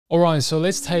Alright, so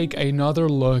let's take another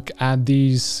look at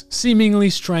these seemingly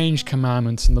strange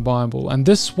commandments in the Bible. And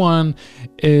this one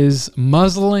is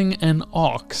muzzling an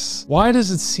ox. Why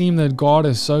does it seem that God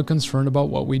is so concerned about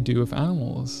what we do with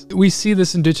animals? We see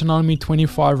this in Deuteronomy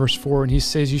 25 verse 4, and he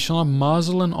says, "You shall not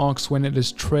muzzle an ox when it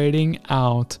is treading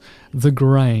out the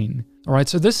grain." Alright,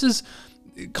 so this is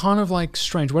kind of like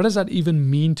strange. What does that even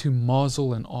mean, to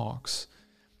muzzle an ox?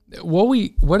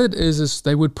 What it is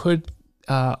they would put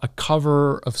a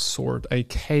cover of sort, a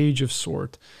cage of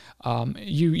sort.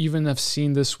 You even have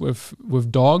seen this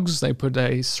with dogs. They put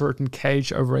a certain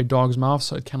cage over a dog's mouth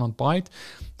so it cannot bite.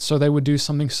 So they would do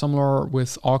something similar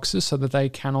with oxes so that they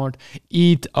cannot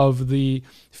eat of the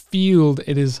field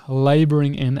it is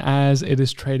laboring in as it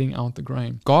is trading out the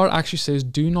grain. God actually says,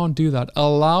 do not do that.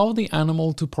 Allow the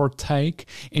animal to partake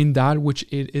in that which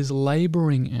it is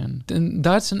laboring in. And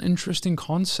that's an interesting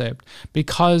concept,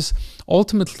 because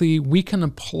ultimately we can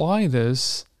apply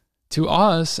this to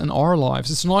us and our lives.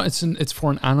 It's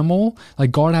for an animal.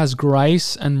 Like, God has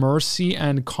grace and mercy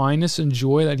and kindness and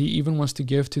joy that he even wants to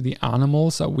give to the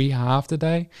animals that we have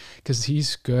today, because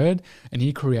he's good and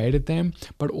he created them.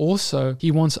 But also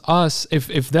he wants us,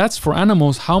 if that's for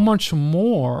animals, how much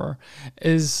more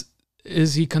is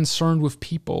he concerned with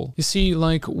people? You see,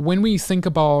 like, when we think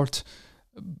about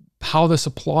how this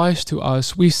applies to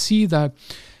us, we see that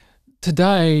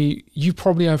today, you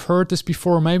probably have heard this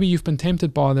before, maybe you've been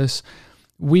tempted by this.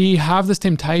 We have this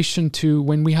temptation to,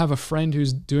 when we have a friend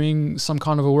who's doing some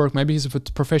kind of a work, maybe he's a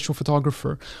professional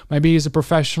photographer, maybe he's a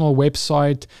professional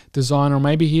website designer,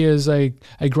 maybe he is a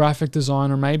graphic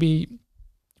designer, maybe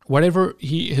whatever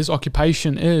his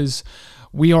occupation is,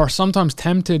 we are sometimes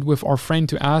tempted with our friend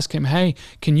to ask him, hey,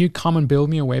 can you come and build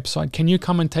me a website? Can you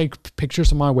come and take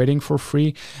pictures of my wedding for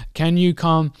free? Can you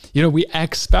come? We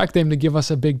expect them to give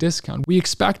us a big discount. We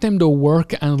expect them to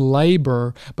work and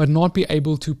labor, but not be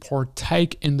able to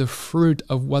partake in the fruit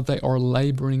of what they are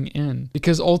laboring in.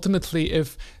 Because ultimately,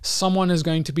 if someone is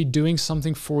going to be doing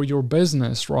something for your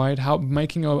business, right?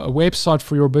 Making a website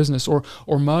for your business, or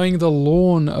mowing the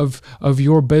lawn of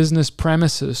your business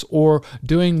premises, or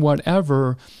doing whatever,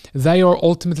 they are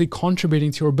ultimately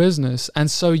contributing to your business.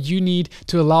 And so you need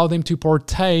to allow them to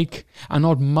partake and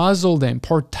not muzzle them,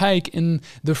 partake in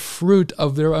the fruit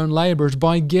of their own labors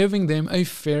by giving them a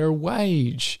fair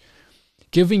wage.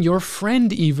 Giving your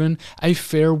friend even a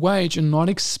fair wage, and not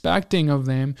expecting of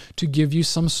them to give you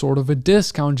some sort of a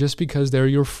discount just because they're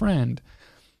your friend.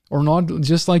 Or not,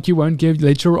 just like you won't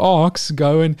let your ox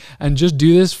go and just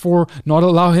do this for, not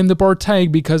allow him to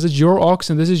partake because it's your ox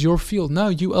and this is your field. No,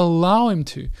 you allow him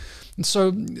to. And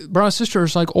so, brothers and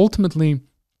sisters, like, ultimately,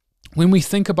 when we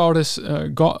think about this,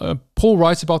 Paul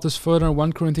writes about this further in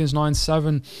 1 Corinthians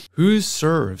 9:7. Who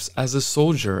serves as a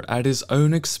soldier at his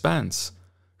own expense?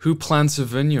 Who plants a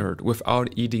vineyard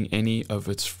without eating any of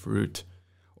its fruit?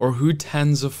 Or who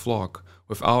tends a flock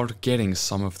without getting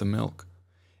some of the milk?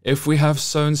 If we have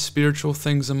sown spiritual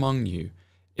things among you,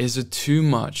 is it too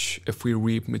much if we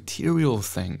reap material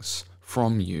things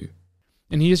from you?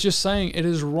 And he is just saying it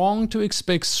is wrong to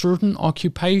expect certain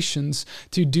occupations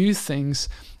to do things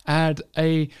at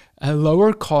a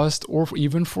lower cost or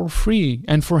even for free.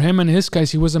 And for him, in his case,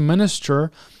 he was a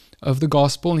minister of the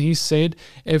gospel, and he said,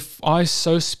 if I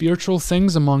sow spiritual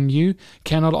things among you,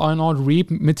 cannot I not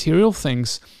reap material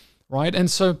things, right?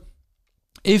 And so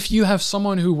if you have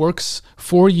someone who works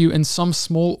for you in some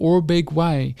small or big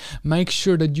way, make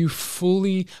sure that you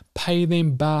fully pay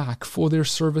them back for their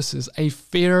services, a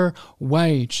fair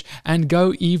wage, and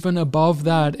go even above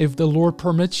that if the Lord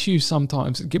permits you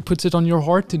sometimes, puts it on your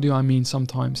heart to do,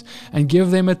 sometimes, and give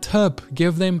them a tip,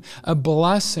 give them a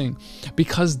blessing,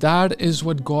 because that is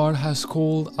what God has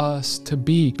called us to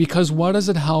be. Because what does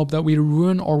it help that we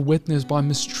ruin our witness by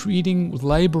mistreating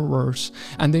laborers,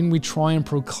 and then we try and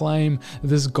proclaim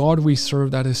this God we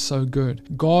serve that is so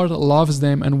good? God loves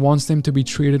them and wants them to be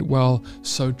treated well,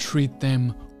 so treat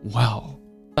them well.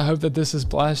 I hope that this has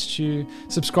blessed you.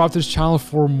 Subscribe to this channel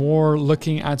for more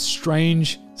looking at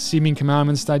strange seeming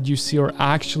commandments that you see are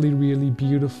actually really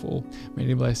beautiful.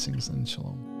 Many blessings and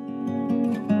shalom.